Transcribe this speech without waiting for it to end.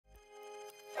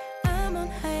I'm on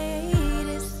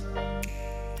hiatus.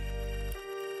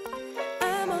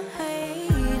 I'm on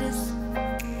hiatus.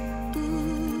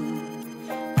 Ooh,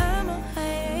 I'm on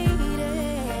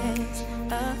hiatus.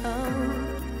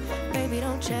 Baby,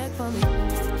 don't check for me.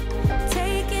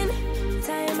 Taking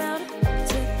time out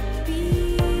to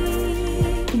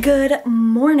be. Good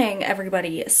morning,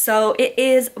 everybody. So it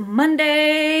is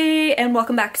Monday and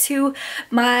welcome back to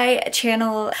my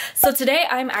channel. So today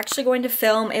I'm actually going to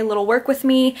film a little work with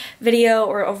me video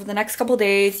or over the next couple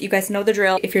days. You guys know the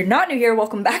drill. If you're not new here,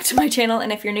 welcome back to my channel,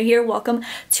 and if you're new here, welcome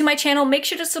to my channel. Make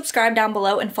sure to subscribe down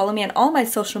below and follow me on all my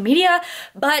social media.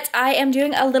 But I am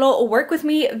doing a little work with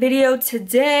me video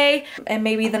today and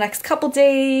maybe the next couple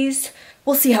days.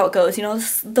 We'll see how it goes. You know,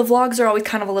 the vlogs are always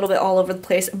kind of a little bit all over the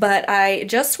place, but I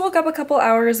just woke up a couple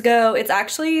hours ago. It's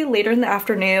actually later in the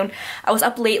afternoon. I was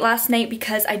up late last night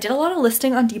because I did a lot of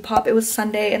listing on Depop. It was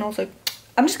Sunday and I was like,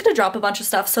 I'm just gonna drop a bunch of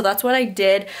stuff. So that's what I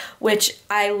did, which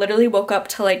I literally woke up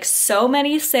to like so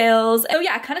many sales. Oh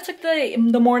yeah, I kind of took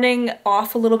the morning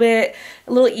off a little bit,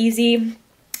 a little easy.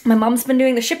 My mom's been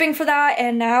doing the shipping for that,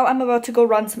 and now I'm about to go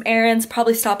run some errands,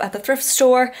 probably stop at the thrift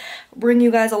store, bring you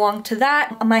guys along to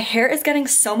that. My hair is getting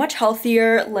so much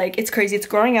healthier, like it's crazy. It's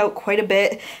growing out quite a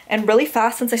bit and really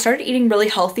fast. Since I started eating really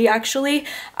healthy, actually,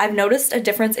 I've noticed a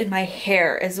difference in my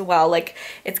hair as well. Like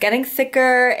it's getting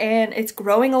thicker and it's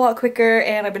growing a lot quicker,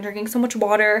 and I've been drinking so much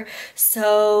water.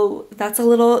 So that's a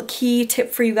little key tip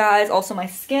for you guys. Also, my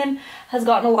skin has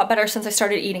gotten a lot better since I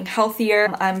started eating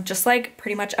healthier. I'm just like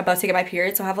pretty much about to get my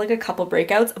period, so I have like a couple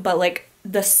breakouts, but like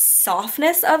the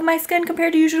softness of my skin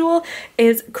compared to usual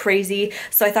is crazy.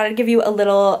 So I thought I'd give you a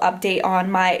little update on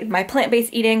my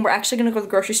plant-based eating. We're actually gonna go to the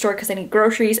grocery store because I need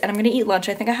groceries, and I'm gonna eat lunch.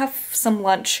 I think I have some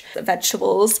lunch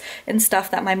vegetables and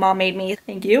stuff that my mom made me.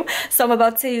 Thank you. So I'm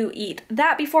about to eat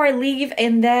that before I leave,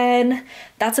 and then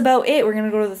that's about it. We're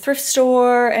gonna go to the thrift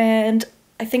store, and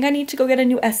I think I need to go get a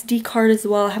new SD card as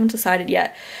well. I haven't decided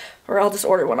yet, or I'll just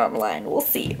order one online. We'll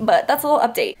see, but that's a little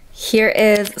update. Here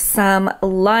is some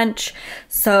lunch.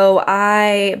 So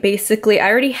I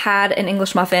already had an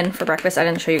English muffin for breakfast. I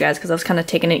didn't show you guys because I was kind of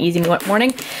taking an easy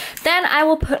morning. Then I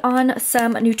will put on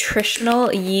some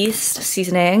nutritional yeast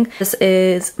seasoning. This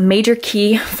is major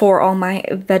key for all my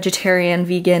vegetarian,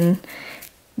 vegan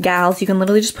gals. You can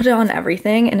literally just put it on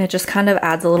everything and it just kind of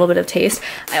adds a little bit of taste.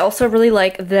 I also really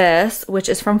like this, which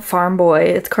is from Farm Boy.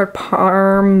 It's called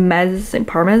Parmesan.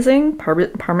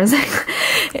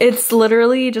 It's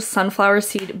literally just sunflower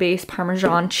seed based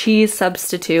Parmesan cheese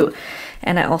substitute,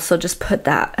 and I also just put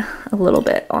that a little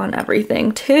bit on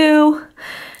everything too.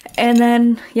 And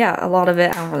then, yeah, a lot of it,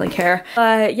 I don't really care.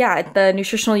 But yeah, the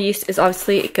nutritional yeast is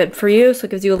obviously good for you, so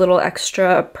it gives you a little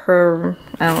extra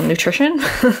nutrition.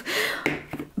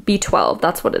 B12,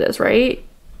 that's what it is, right?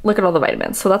 Look at all the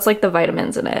vitamins. So that's like the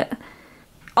vitamins in it.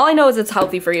 All I know is it's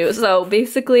healthy for you. So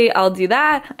basically I'll do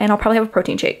that, and I'll probably have a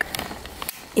protein shake.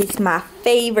 It's my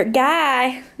favorite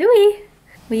guy. Louie,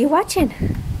 what are you watching?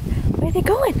 Where are they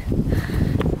going?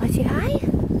 Wanna say hi?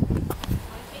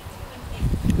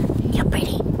 You're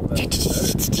pretty.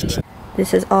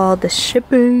 This is all the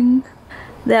shipping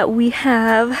that we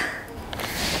have.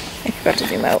 I forgot to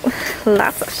zoom out.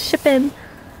 Lots of shipping.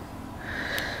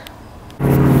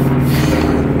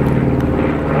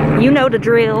 You know the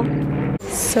drill.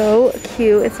 So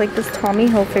cute. It's like this Tommy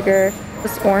Hilfiger,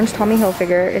 this orange Tommy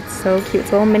Hilfiger. It's so cute. It's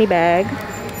a little mini bag.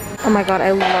 Oh my god, I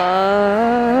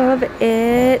love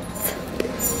it.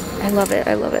 I love it.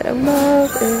 I love it. I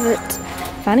love it.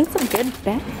 Finding some good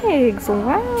bags.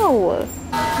 Wow.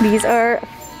 These are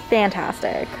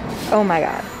fantastic. Oh my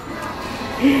god.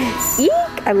 Eek!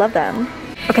 I love them.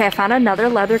 Okay, I found another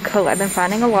leather coat. I've been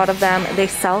finding a lot of them. They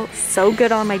sell so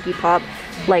good on my Depop.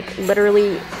 Like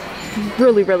literally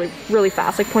really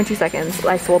fast, like 0.2 seconds.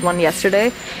 I sold one yesterday,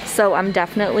 so I'm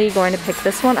definitely going to pick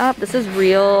this one up. This is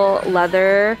real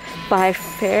leather by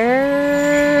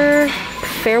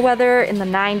Fairweather in the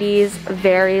 90s.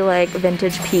 Very like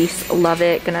vintage piece. Love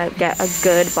it. Gonna get a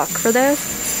good buck for this,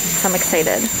 so I'm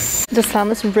excited. Just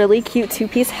found this really cute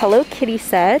two-piece Hello Kitty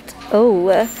set. Oh,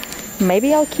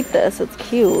 maybe I'll keep this. It's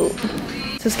cute.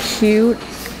 It's as cute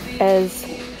as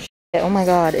shit. Oh my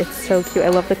god, it's so cute. I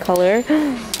love the color.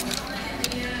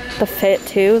 The fit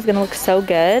too is gonna look so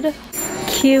good.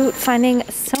 Cute. Finding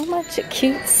so much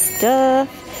cute stuff.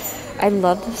 I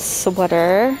love the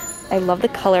sweater. I love the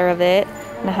color of it,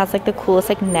 and it has like the coolest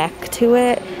like neck to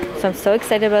it, so I'm so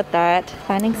excited about that.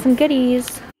 Finding some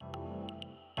goodies.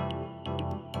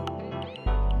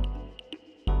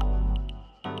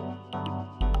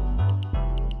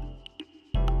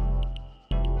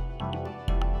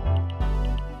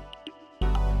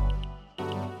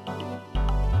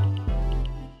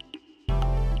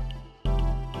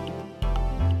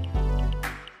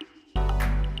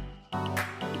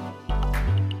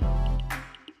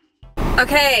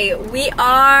 Okay, we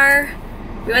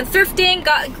went thrifting,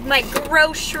 got my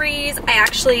groceries. I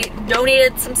actually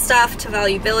donated some stuff to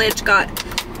Value Village, got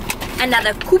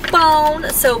another coupon,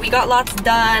 so we got lots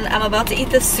done. I'm about to eat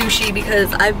this sushi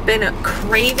because I've been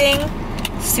craving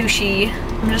sushi.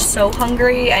 I'm just so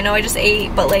hungry. I know I just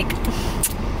ate, but like,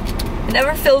 it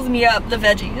never fills me up, the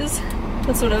veggies.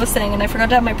 That's what I was saying, and I forgot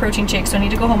to have my protein shake, so I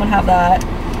need to go home and have that.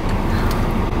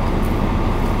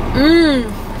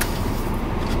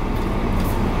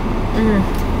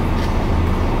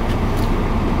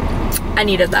 I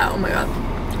needed that, oh my god.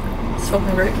 So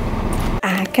hungry.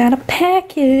 I got a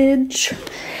package.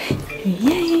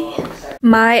 Yay.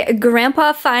 My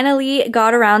grandpa finally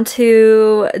got around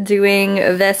to doing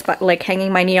this, but like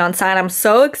hanging my neon sign. I'm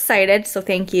so excited, so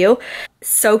thank you.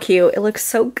 So cute. It looks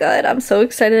so good. I'm so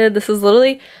excited. This is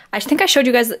literally, I think I showed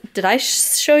you guys, did I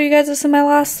show you guys this in my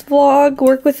last vlog,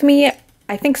 Work With Me?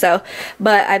 I think so,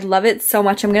 but I love it so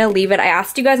much. I'm gonna leave it. I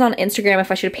asked you guys on Instagram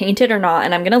if I should paint it or not,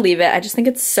 and I'm gonna leave it. I just think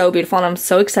it's so beautiful and I'm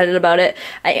so excited about it.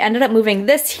 I ended up moving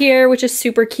this here, which is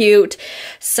super cute.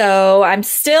 So I'm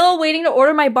still waiting to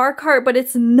order my bar cart, but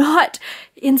it's not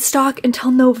in stock until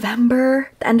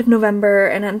November, the end of November,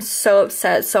 and I'm so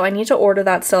upset. So I need to order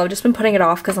that still. I've just been putting it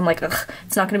off because I'm like, ugh,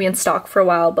 it's not gonna be in stock for a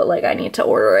while, but like I need to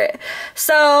order it.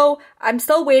 So I'm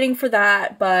still waiting for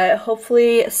that, but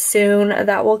hopefully soon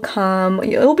that will come.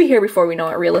 It will be here before we know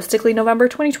it. Realistically, November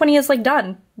 2020 is like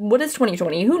done. What is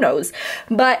 2020? Who knows?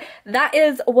 But that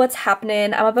is what's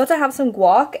happening. I'm about to have some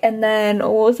guac, and then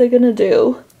what was I gonna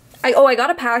do? I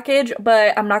got a package,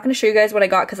 but I'm not gonna show you guys what I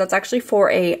got because that's actually for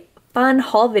a fun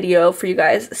haul video for you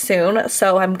guys soon,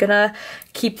 so I'm gonna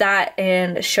keep that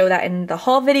and show that in the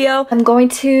haul video. I'm going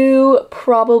to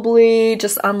probably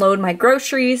just unload my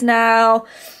groceries now,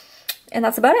 and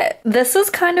that's about it. This is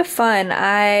kind of fun.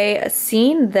 I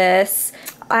seen this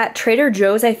at Trader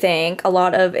Joe's, I think. A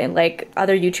lot of like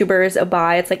other YouTubers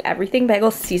buy. It's like everything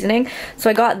bagel seasoning. So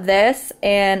I got this,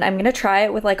 and I'm gonna try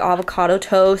it with like avocado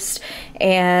toast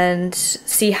and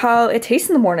see how it tastes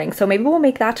in the morning. So maybe we'll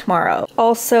make that tomorrow.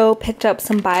 Also picked up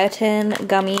some biotin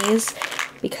gummies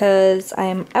because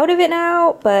I'm out of it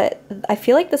now, but I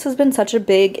feel like this has been such a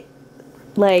big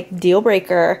like deal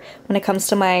breaker when it comes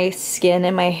to my skin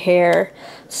and my hair,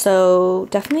 so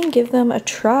definitely give them a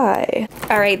try.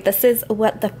 All right, this is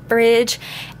what the fridge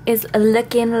is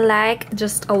looking like.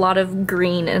 Just a lot of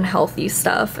green and healthy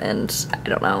stuff, and I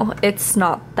don't know, it's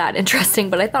not that interesting,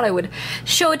 but I thought I would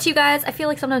show it to you guys. I feel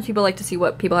like sometimes people like to see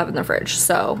what people have in their fridge,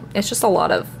 so it's just a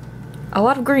lot of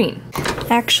green.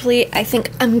 Actually, I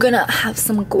think I'm gonna have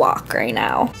some guac right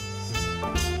now.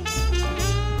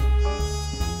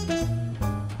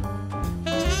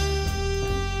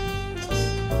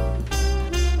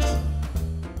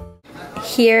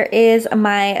 Here is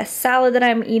my salad that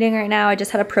I'm eating right now. I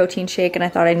just had a protein shake and I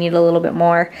thought I need a little bit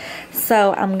more.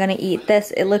 So I'm gonna eat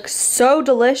this. It looks so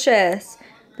delicious.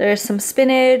 There's some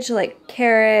spinach, like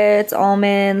carrots,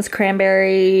 almonds,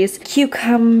 cranberries,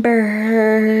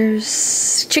 cucumbers,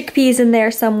 chickpeas in there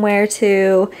somewhere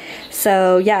too.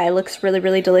 So yeah, it looks really,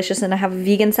 really delicious, and I have a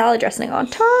vegan salad dressing on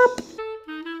top.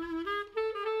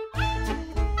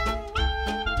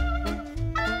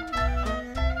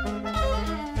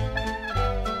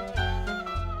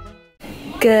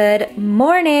 Good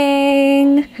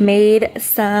morning! Made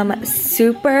some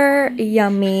super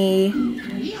yummy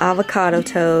avocado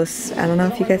toast. I don't know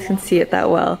if you guys can see it that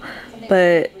well,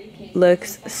 but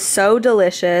looks so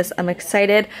delicious. I'm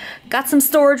excited. Got some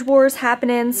Storage Wars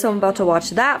happening, so I'm about to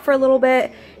watch that for a little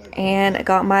bit. And I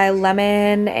got my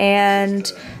lemon and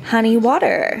honey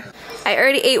water. I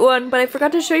already ate one, but I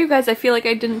forgot to show you guys. I feel like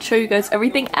I didn't show you guys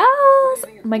everything else.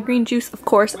 My green juice, of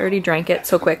course, I already drank it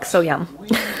so quick, so yum.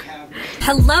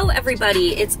 Hello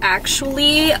everybody, it's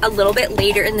actually a little bit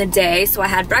later in the day, so I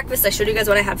had breakfast. I showed you guys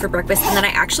what I had for breakfast, and then I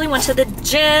actually went to the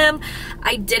gym.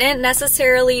 I didn't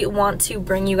necessarily want to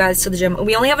bring you guys to the gym.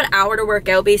 We only have an hour to work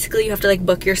out. Basically, you have to like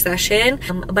book your session,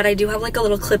 but I do have like a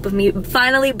little clip of me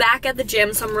finally back at the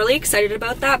gym, so I'm really excited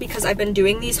about that because I've been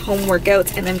doing these home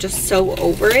workouts and I'm just so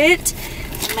over it.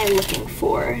 What am I looking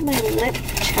for? My lip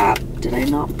chap. Did I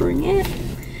not bring it?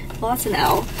 Well, that's an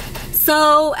L.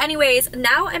 So anyways,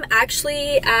 now I'm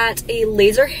actually at a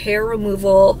laser hair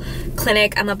removal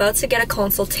clinic. I'm about to get a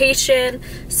consultation,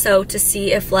 so to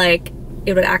see if like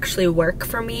it would actually work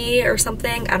for me or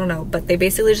something. I don't know, but they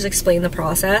basically just explain the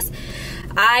process.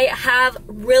 I have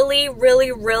really,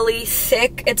 really, really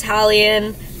thick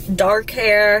Italian dark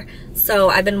hair, so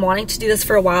I've been wanting to do this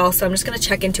for a while, so I'm just gonna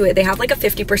check into it. They have like a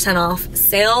 50% off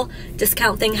sale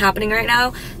discount thing happening right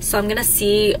now, so I'm gonna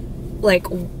see like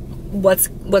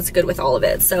what's good with all of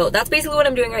it. So that's basically what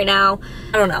I'm doing right now.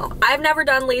 I don't know. I've never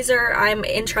done laser. I'm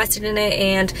interested in it,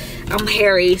 and I'm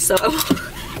hairy, so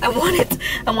I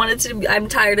want it to be, I'm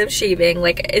tired of shaving.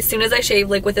 Like, as soon as I shave,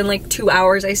 like within like 2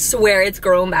 hours, I swear it's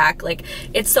grown back. Like,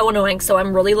 it's so annoying. So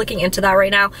I'm really looking into that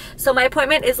right now. So my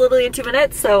appointment is literally in 2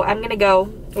 minutes. So I'm gonna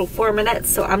go, oh, 4 minutes.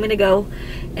 So I'm gonna go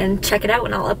and check it out,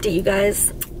 and I'll update you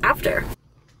guys after.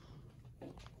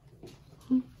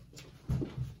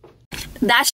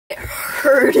 That shit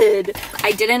hurted.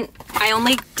 I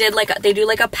only did like, they do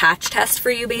like a patch test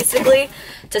for you basically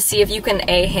to see if you can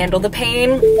A, handle the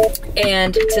pain,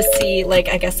 and to see like,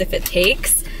 I guess if it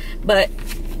takes. But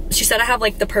she said I have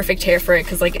like the perfect hair for it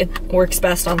because like it works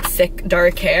best on thick,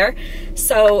 dark hair.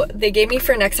 So they gave me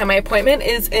for next time. My appointment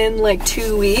is in like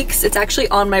 2 weeks. It's actually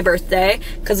on my birthday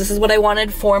because this is what I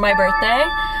wanted for my birthday.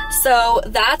 So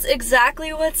that's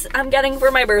exactly what I'm getting for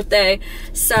my birthday.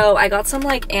 So I got some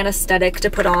like anesthetic to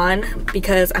put on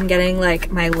because I'm getting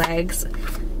like my legs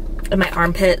and my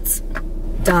armpits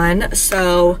done.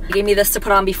 So they gave me this to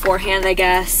put on beforehand, I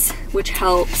guess, which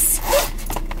helps.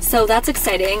 So that's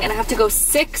exciting, and I have to go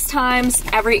 6 times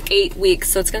every 8 weeks.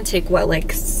 So it's gonna take what,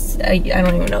 like, I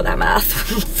don't even know that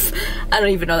math. I don't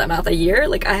even know that math, a year?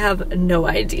 Like, I have no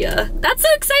idea. That's so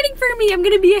exciting for me. I'm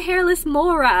gonna be a hairless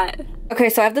mole rat. Okay,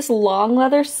 so I have this long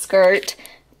leather skirt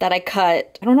that I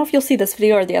cut. I don't know if you'll see this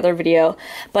video or the other video,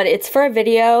 but it's for a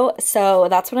video. So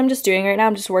that's what I'm just doing right now.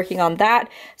 I'm just working on that.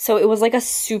 So it was like a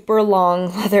super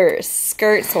long leather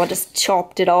skirt, so I just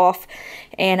chopped it off,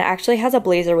 and it actually has a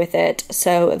blazer with it.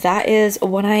 So that is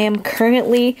what I am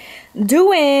currently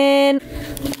doing.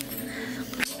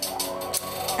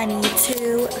 I need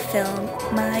to film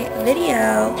my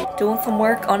video. Doing some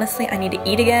work. Honestly, I need to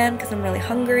eat again because I'm really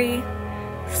hungry.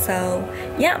 So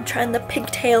yeah, I'm trying the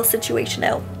pigtail situation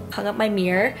out. Hung up my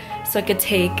mirror so I could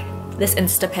take this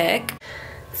Insta pic.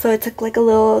 So I took like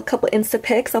a couple Insta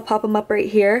pics. I'll pop them up right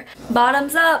here.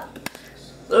 Bottoms up.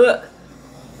 Ugh.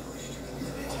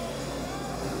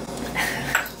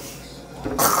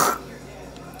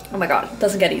 Oh my god, it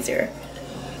doesn't get easier.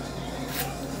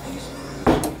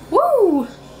 Woo!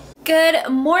 Good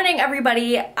morning,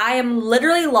 everybody. I am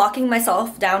literally locking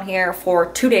myself down here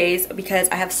for 2 days because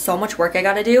I have so much work I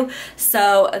gotta do.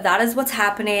 So that is what's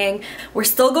happening. We're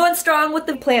still going strong with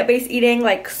the plant-based eating,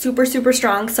 like super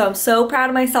strong. So I'm so proud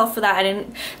of myself for that. I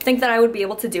didn't think that I would be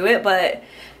able to do it, but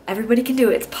everybody can do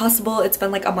it. It's possible. It's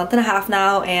been like a month and a half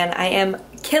now, and I am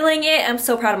killing it. I'm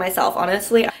so proud of myself,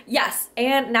 honestly. Yes,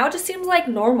 and now it just seems like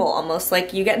normal almost.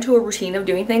 Like, you get into a routine of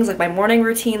doing things, like my morning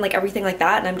routine, like everything like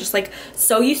that, and I'm just like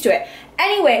so used to it.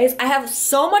 Anyways, I have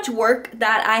so much work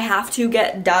that I have to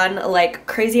get done, like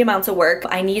crazy amounts of work.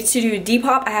 I need to do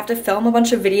Depop. I have to film a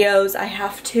bunch of videos. I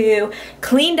have to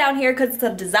clean down here because it's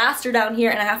a disaster down here,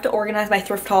 and I have to organize my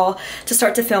thrift haul to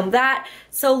start to film that.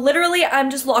 So literally, I'm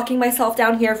just locking myself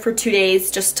down here for 2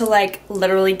 days just to like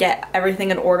literally get everything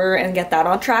in order and get that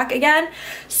on track again.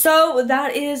 So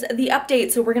that is the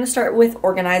update. So we're gonna start with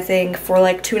organizing for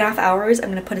like 2.5 hours. I'm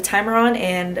gonna put a timer on,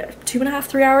 and 2.5,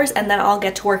 3 hours, and then I'll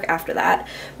get to work after that,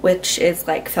 which is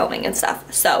like filming and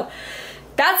stuff. So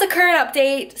that's the current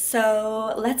update,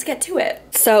 so let's get to it.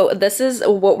 So this is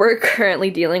what we're currently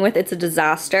dealing with. It's a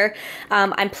disaster.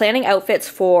 I'm planning outfits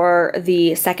for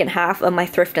the second half of my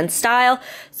thrift and style,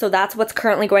 so that's what's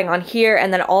currently going on here,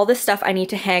 and then all this stuff I need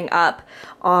to hang up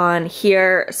on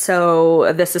here.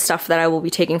 So this is stuff that I will be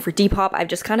taking for Depop. I've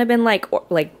just kind of been like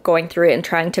going through it and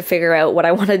trying to figure out what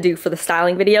I want to do for the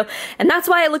styling video, and that's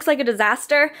why it looks like a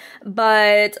disaster,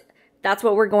 but that's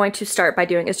what we're going to start by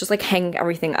doing, is just like hanging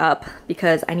everything up,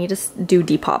 because I need to do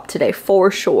Depop today for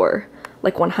sure,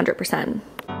 like 100%.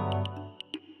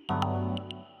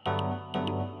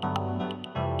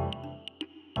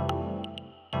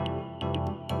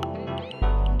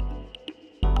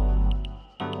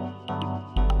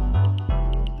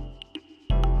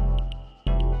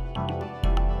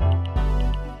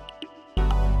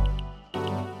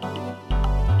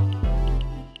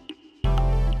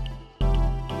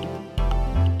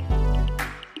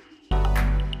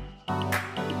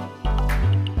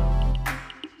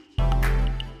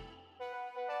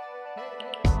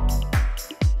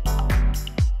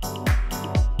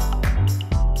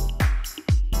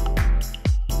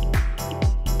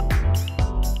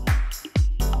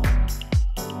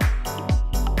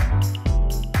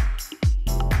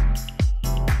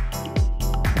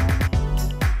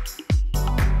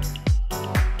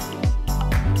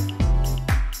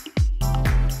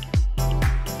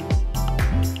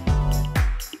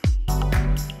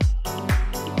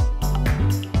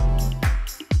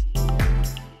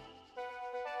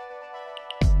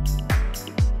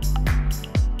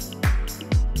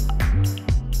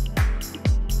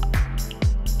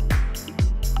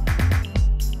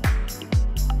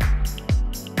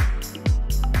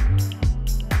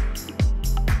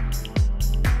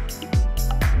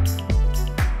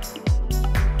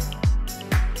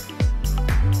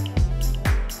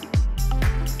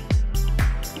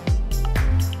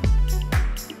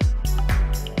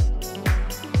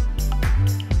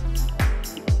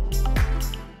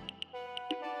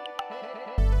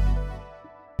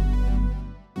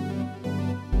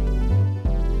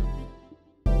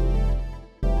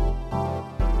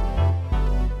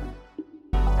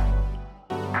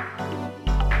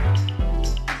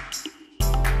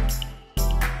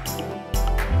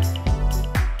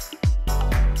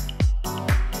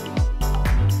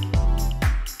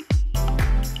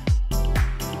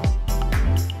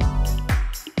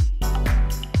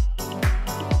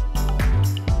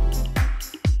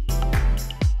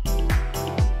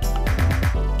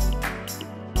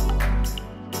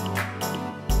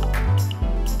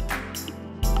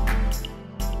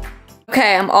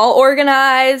 Okay, I'm all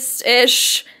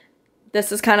organized-ish.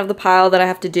 This is kind of the pile that I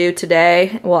have to do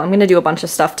today. Well, I'm gonna do a bunch of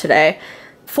stuff today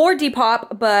for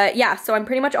Depop, but yeah, so I'm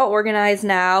pretty much all organized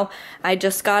now. I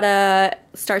just gotta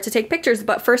start to take pictures,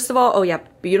 but first of all, oh yeah,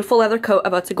 beautiful leather coat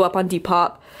about to go up on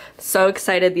Depop. So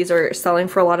excited. These are selling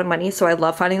for a lot of money, so I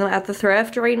love finding them at the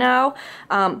thrift right now.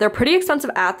 They're pretty expensive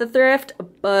at the thrift,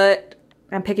 but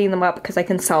I'm picking them up because I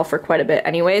can sell for quite a bit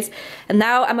anyways. And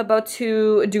now I'm about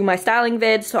to do my styling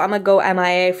vid, so I'm gonna go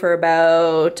MIA for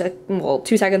about, well,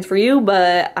 2 seconds for you,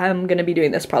 but I'm gonna be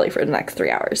doing this probably for the next 3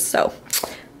 hours, so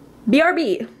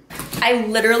BRB. I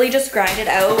literally just grinded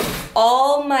out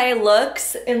all my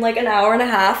looks in like an hour and a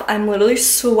half. I'm literally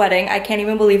sweating. I can't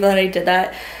even believe that I did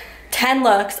that. 10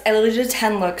 looks. I literally did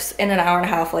 10 looks in an hour and a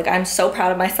half. Like, I'm so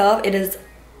proud of myself. It is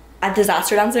a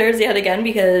disaster downstairs yet again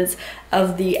because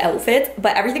of the outfits,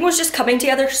 but everything was just coming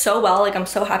together so well. Like, I'm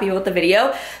so happy with the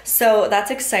video, so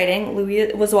that's exciting.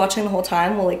 Louis was watching the whole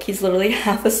time. Well, like, he's literally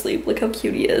half asleep. Look how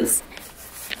cute he is.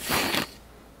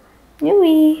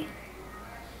 Louis.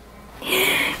 Yay!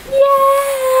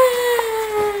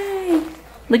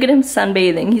 Look at him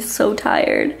sunbathing. He's so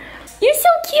tired. You're so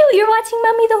cute. You're watching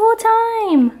mommy the whole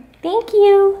time. Thank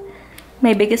you.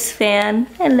 My biggest fan.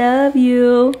 I love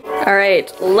you. All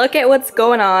right, look at what's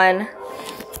going on.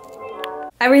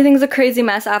 Everything's a crazy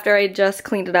mess after I just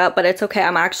cleaned it up, but it's okay.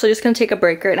 I'm actually just gonna take a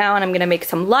break right now and I'm gonna make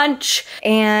some lunch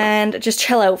and just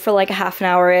chill out for like a half an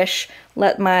hour-ish,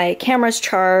 let my cameras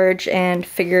charge and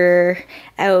figure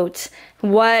out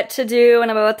what to do. And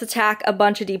I'm about to tack a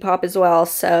bunch of Depop as well,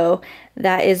 so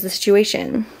that is the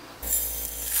situation.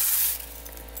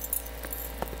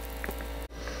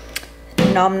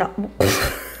 Nom nom.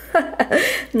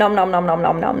 Nom nom nom nom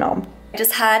nom nom nom. I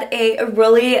just had a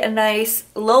really nice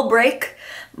little break,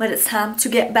 but it's time to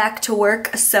get back to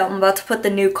work. So I'm about to put the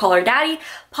new Call Her Daddy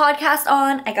podcast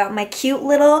on. I got my cute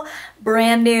little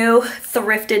brand new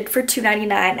thrifted for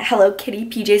 $2.99 Hello Kitty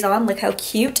PJs on. Look how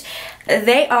cute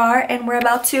they are, and we're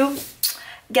about to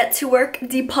get to work.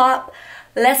 Depop,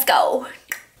 let's go.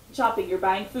 Shopping, you're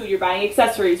buying food, you're buying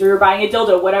accessories, or you're buying a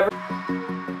dildo, whatever.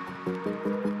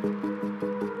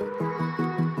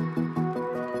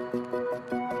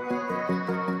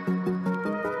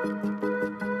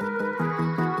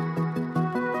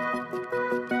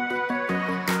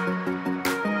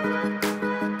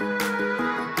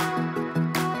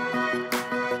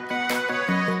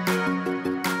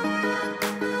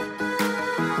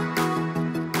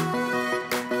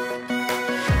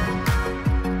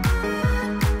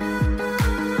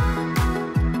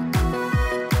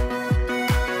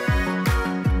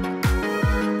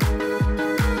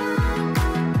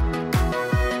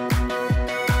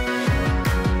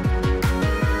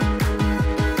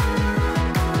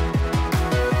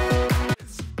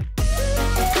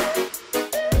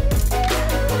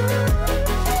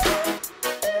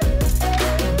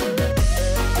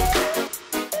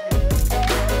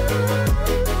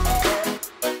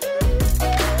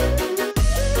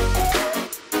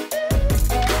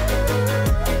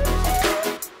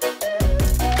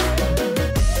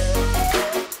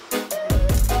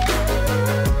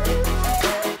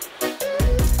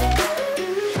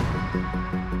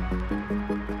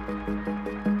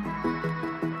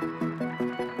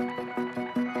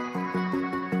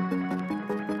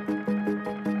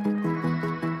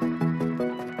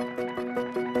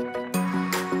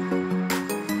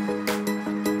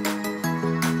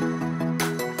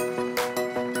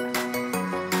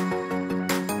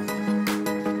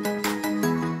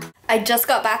 I just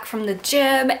got back from the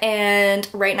gym and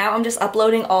right now I'm just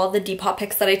uploading all the Depop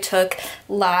pics that I took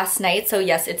last night. So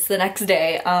yes, it's the next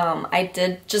day. I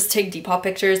did just take Depop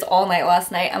pictures all night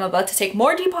last night. I'm about to take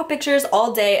more Depop pictures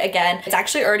all day again. It's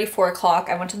actually already 4 o'clock.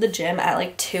 I went to the gym at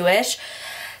like 2-ish.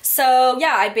 So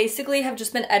yeah, I basically have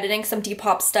just been editing some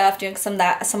Depop stuff, doing some of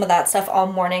that stuff all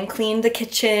morning. Cleaned the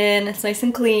kitchen. It's nice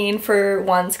and clean for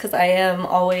once because I'm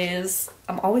always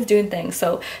doing things.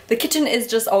 So the kitchen is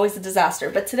just always a disaster.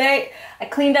 But today I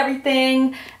cleaned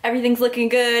everything. Everything's looking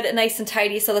good, nice and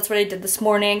tidy. So that's what I did this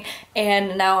morning.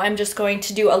 And now I'm just going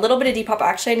to do a little bit of Depop.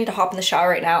 Actually, I need to hop in the shower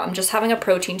right now. I'm just having a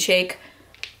protein shake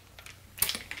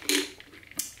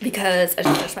because I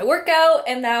just finished my workout,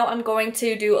 and now I'm going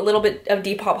to do a little bit of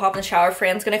Depop, hop in the shower.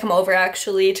 Fran's gonna come over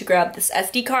actually to grab this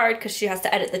SD card because she has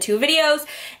to edit the 2 videos.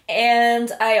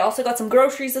 And I also got some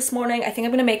groceries this morning. I think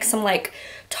I'm gonna make some like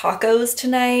tacos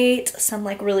tonight, some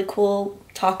like really cool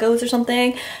tacos or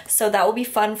something. So that will be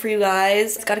fun for you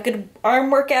guys. It's got a good arm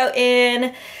workout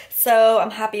in, so I'm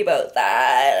happy about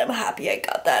that. I'm happy I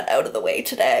got that out of the way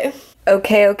today.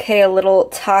 Okay, a little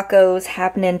tacos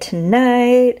happening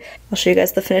tonight. I'll show you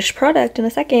guys the finished product in a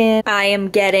second. I am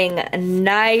getting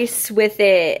nice with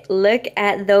it. Look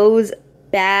at those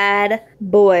bad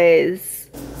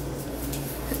boys.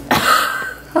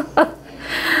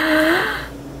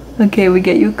 Okay, we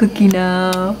get you a cookie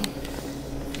now.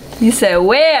 You said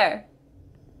where?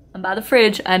 I'm by the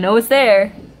fridge. I know it's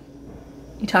there.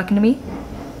 You talking to me?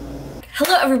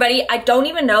 Hello everybody. I don't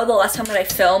even know the last time that I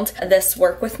filmed this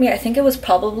work with me. I think it was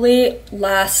probably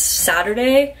last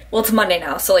Saturday. Well, it's Monday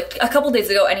now, so like a couple days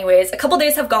ago anyways. A couple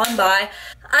days have gone by.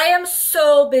 I am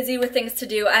so busy with things to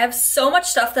do. I have so much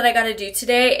stuff that I gotta do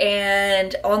today,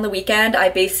 and on the weekend I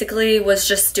basically was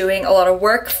just doing a lot of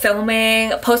work,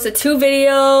 filming, posted 2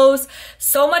 videos.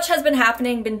 So much has been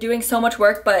happening, been doing so much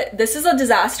work, but this is a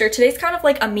disaster. Today's kind of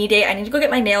like a me day. I need to go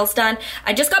get my nails done.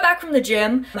 I just got back from the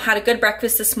gym. I had a good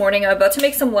breakfast this morning. I'm about to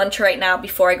make some lunch right now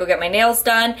before I go get my nails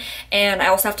done, and I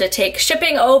also have to take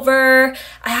shipping over.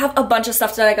 I have a bunch of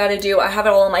stuff that I gotta do. I have it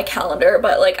all on my calendar,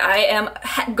 but like I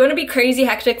am gonna be crazy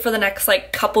hectic for the next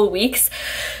like couple weeks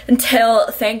until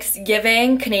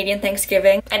Thanksgiving, Canadian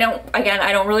Thanksgiving. I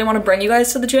don't really want to bring you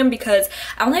guys to the gym because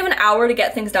I only have an hour to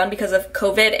get things done because of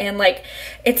COVID, and like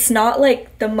it's not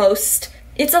like the most,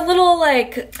 it's a little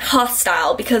like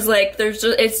hostile because like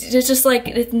it's just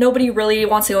like nobody really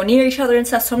wants to go near each other and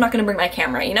stuff, so I'm not gonna bring my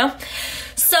camera, you know?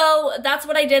 So that's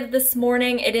what I did this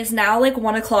morning. It is now like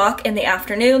 1 o'clock in the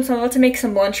afternoon, so I'm about to make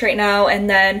some lunch right now, and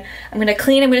then I'm gonna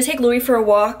clean. I'm gonna take Louis for a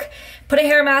walk, put a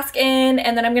hair mask in,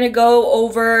 and then I'm gonna go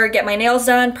over, get my nails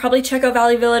done, probably check out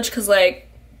Valley Village because like,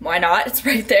 why not? It's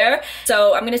right there.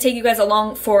 So I'm gonna take you guys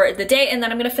along for the day, and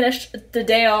then I'm gonna finish the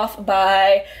day off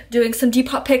by doing some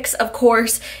Depop pics, of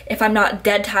course, if I'm not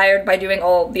dead tired by doing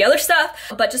all the other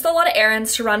stuff. But just a lot of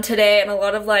errands to run today, and a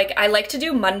lot of like, I like to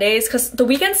do Mondays because the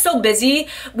weekend's so busy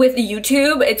with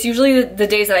YouTube. It's usually the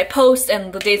days that I post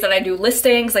and the days that I do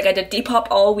listings. Like I did Depop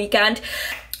all weekend.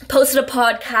 Posted a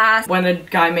podcast. When a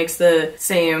guy makes the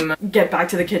same get back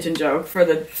to the kitchen joke for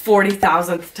the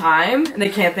 40,000th time and they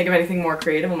can't think of anything more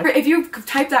creative, I'm like, if you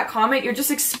type that comment, you're just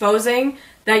exposing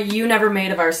that you never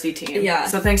made a varsity team. Yeah.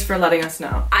 So thanks for letting us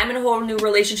know. I'm in a whole new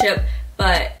relationship,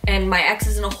 and my ex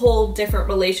is in a whole different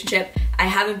relationship. I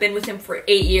haven't been with him for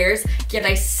 8 years, yet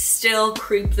I still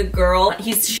creep the girl.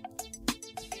 He's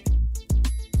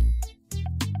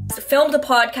filmed a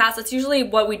podcast. That's usually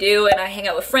what we do, and I hang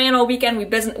out with Fran all weekend.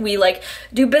 We like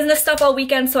do business stuff all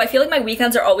weekend, so I feel like my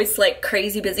weekends are always like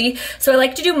crazy busy. So I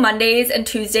like to do Mondays and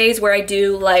Tuesdays where I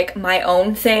do like my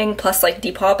own thing plus like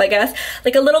Depop, I guess.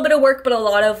 Like a little bit of work, but a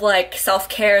lot of like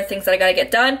self-care, things that I gotta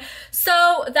get done.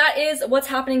 So that is what's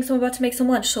happening. So I'm about to make some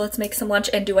lunch. So let's make some lunch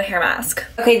and do a hair mask.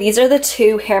 Okay, these are the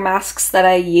 2 hair masks that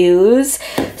I use.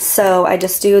 So I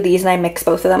just do these and I mix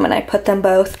both of them and I put them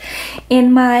both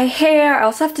in my hair. I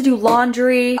also have to do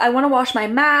laundry. I want to wash my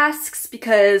masks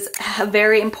because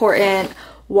very important,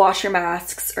 wash your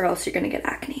masks or else you're gonna get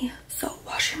acne. So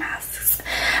wash your masks.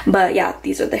 But yeah,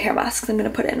 these are the hair masks I'm gonna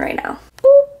put in right now.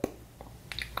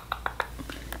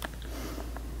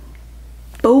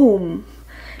 Boom.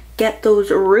 Get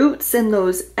those roots and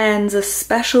those ends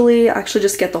especially. Actually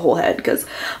just get the whole head because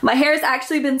my hair has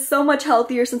actually been so much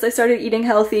healthier since I started eating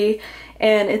healthy,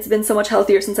 and it's been so much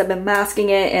healthier since I've been masking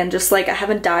it, and just like I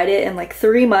haven't dyed it in like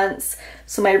 3 months,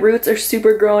 so my roots are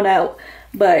super grown out,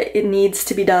 but it needs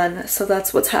to be done, so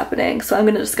that's what's happening. So I'm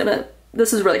gonna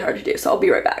this is really hard to do, so I'll be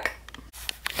right back.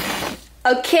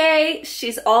 Okay,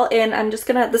 she's all in. I'm just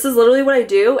gonna, this is literally what I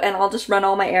do, and I'll just run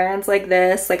all my errands like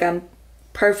this. Like I'm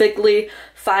perfectly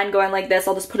fine going like this.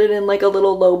 I'll just put it in like a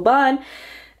little low bun,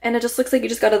 and it just looks like you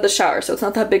just got out of the shower, so it's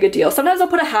not that big a deal. Sometimes I'll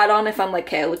put a hat on if I'm like,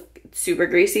 okay, I look super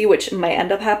greasy, which might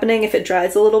end up happening if it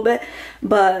dries a little bit,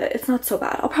 but it's not so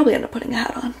bad. I'll probably end up putting a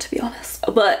hat on, to be honest.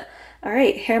 But all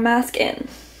right, hair mask in.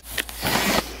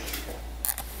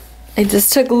 I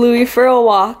just took Louis for a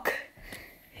walk.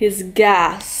 He's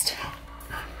gassed.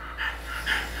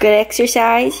 Good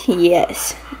exercise?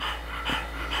 Yes.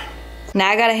 Now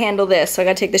I gotta handle this, so I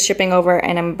gotta take the shipping over,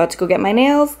 and I'm about to go get my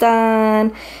nails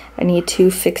done. I need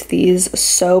to fix these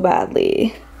so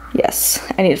badly. Yes,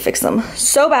 I need to fix them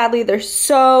so badly. They're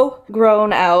so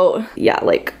grown out. Yeah,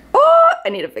 like, oh, I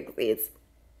need to fix these.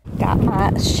 Got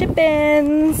my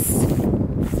shippings.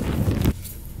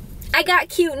 I got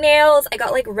cute nails. I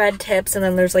got like red tips, and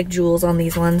then there's like jewels on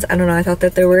these ones. I don't know, I thought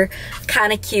that they were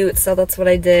kind of cute, so that's what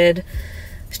I did.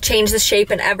 Change the shape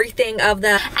and everything of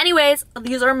them. Anyways,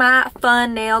 these are my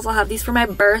fun nails. I'll have these for my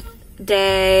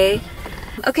birthday.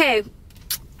 Okay,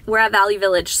 we're at Valley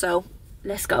Village, so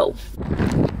let's go.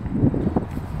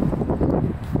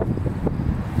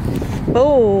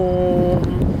 Boom.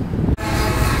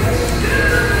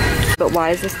 but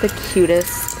why is this the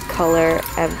cutest color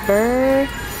ever?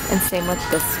 And same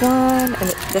with this one. And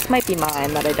this might be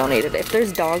mine that I donated. If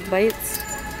there's dog bites,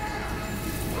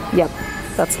 yep,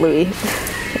 that's Louis.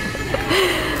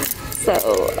 So,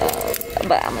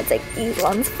 but I'm gonna take these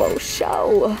ones for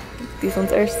show. These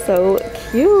ones are so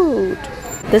cute.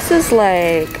 This is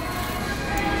like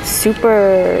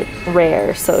super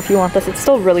rare, so if you want this, it's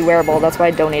still really wearable. That's why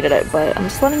I donated it, but I'm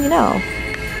just letting you know.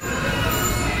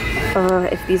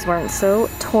 If these weren't so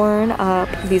torn up,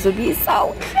 these would be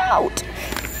so cute.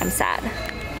 I'm sad.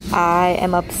 I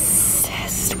am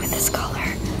obsessed with this color.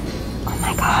 Oh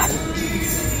my god.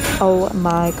 Oh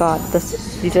my god.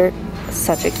 These are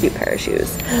such a cute pair of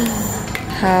shoes.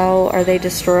 How are they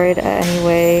destroyed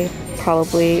anyway?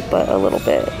 Probably, but a little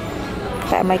bit.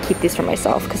 But I might keep these for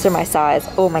myself because they're my size.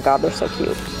 Oh my god, they're so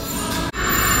cute.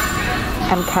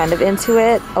 I'm kind of into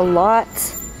it a lot.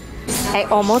 I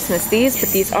almost missed these, but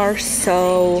these are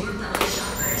so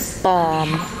bomb.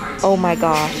 Oh my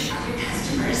gosh.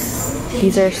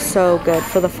 These are so good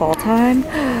for the fall time.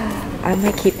 I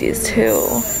might keep these too.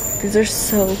 These are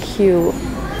so cute.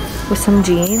 With some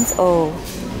jeans. Oh,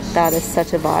 that is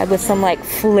such a vibe. With some like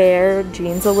flare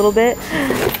jeans a little bit.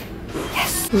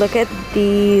 Yes. Look at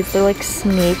these. They're like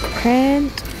snake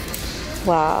print.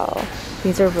 Wow.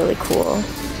 These are really cool.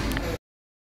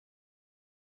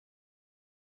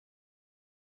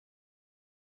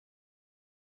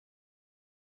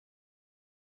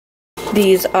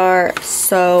 These are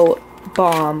so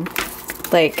bomb.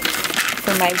 Like,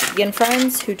 for my vegan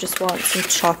friends who just want some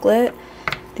chocolate,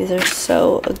 these are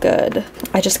so good.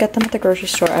 I just get them at the grocery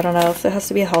store. I don't know if it has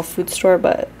to be a health food store,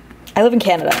 but I live in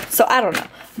Canada, so I don't know.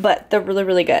 But they're really,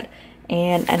 really good.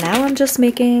 And now I'm just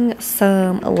making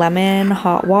some lemon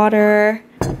hot water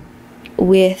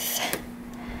with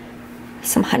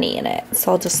some honey in it.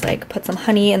 So I'll just like put some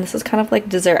honey, and this is kind of like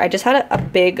dessert. I just had a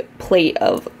big plate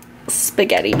of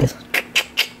spaghetti.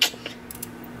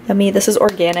 Yummy. This is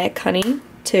organic honey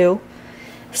too.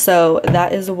 So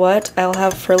that is what I'll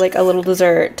have for like a little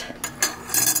dessert.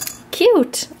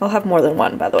 Cute. I'll have more than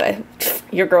one, by the way.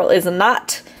 Your girl is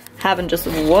not having just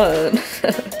one.